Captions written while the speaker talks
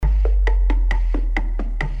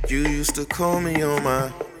You used to call me on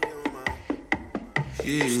my.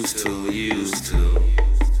 You used to.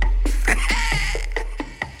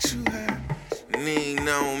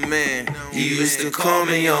 Nino, man. You used to call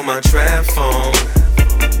me on my trap phone,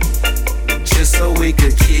 just so we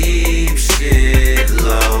could keep shit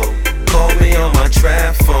low. Call me on my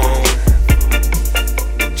trap phone,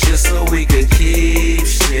 just so we could keep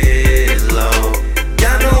shit low.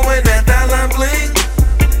 Y'all know when that line bling,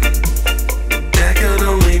 that could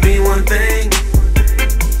only mean one thing.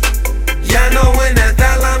 Y'all know when that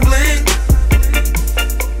line bling,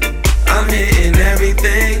 I'm hitting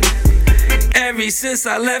everything. Ever since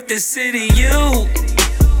I left the city, you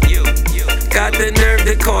got the nerve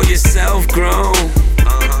to call yourself grown.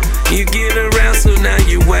 You get around, so now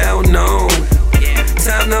you well known.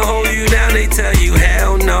 Time to hold you down, they tell you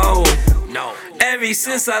hell no. Ever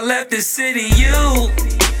since I left the city, you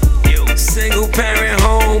single parent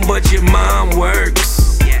home, but your mom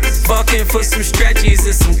works. Fucking for some stretchies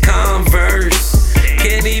and some Converse.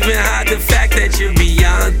 Can't even hide the fact that you're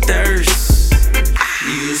beyond thirst.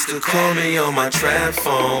 You used to call me on my trap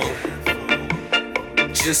phone,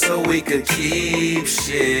 just so we could keep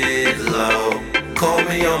shit low. Call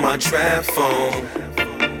me on my trap phone,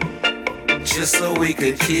 just so we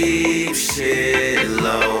could keep shit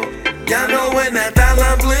low. Y'all know when that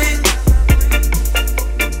line bling,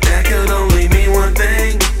 that could only mean one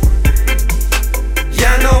thing.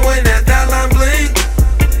 Y'all know when that line bling,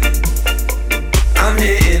 I'm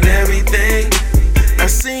hitting everything. I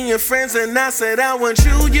seen your friends and I said I want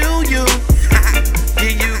you. Yeah,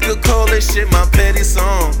 you could call this shit my petty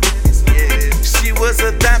song. She was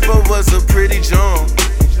a thot but was a pretty John.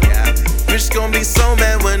 Bitch gon' be so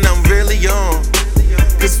mad when I'm really on,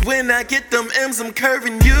 cause when I get them M's I'm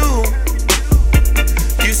curving you.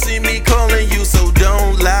 You see me calling you, so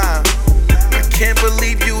don't lie. I can't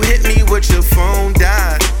believe you hit me with your phone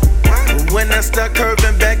died. When I start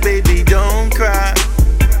curving back, baby, don't cry.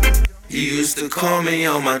 You used to call me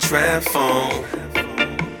on my trap phone,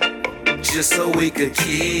 just so we could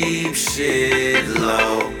keep shit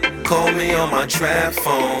low. Call me on my trap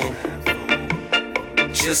phone,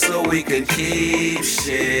 just so we could keep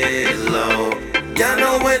shit low. Y'all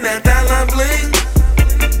know when that line bling,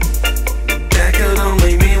 that could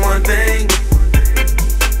only mean one thing.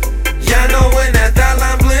 Y'all know when that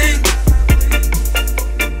line bling,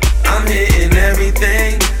 I'm hitting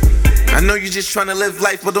everything. I know you just tryna live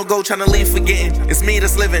life, but don't go tryna leave forgetting it's me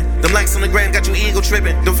that's living. Them likes on the gram got you ego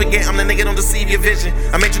tripping. Don't forget I'm the nigga, don't deceive your vision.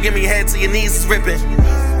 I made you give me head till your knees is ripping.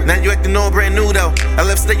 Now you acting all brand new though. I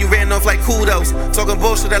left state, you ran off like kudos. Talking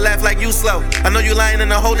bullshit, I laugh like you slow. I know you lying in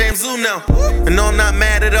the whole damn zoo now. And no, I'm not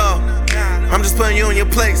mad at all. I'm just putting you in your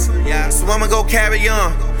place. So I'ma go carry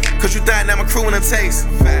on, cause you thought now my crew in a taste.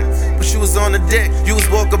 But you was on the dick, you was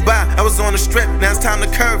walking by, I was on the strip. Now it's time to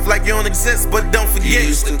curve like you don't exist, but don't forget. You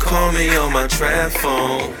used to call me on my trap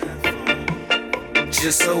phone,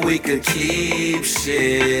 just so we could keep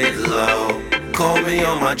shit low. Call me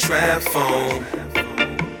on my trap phone,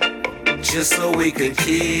 just so we could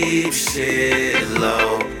keep shit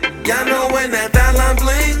low. Y'all know when that line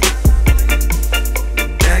bling,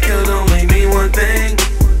 that could only mean one thing.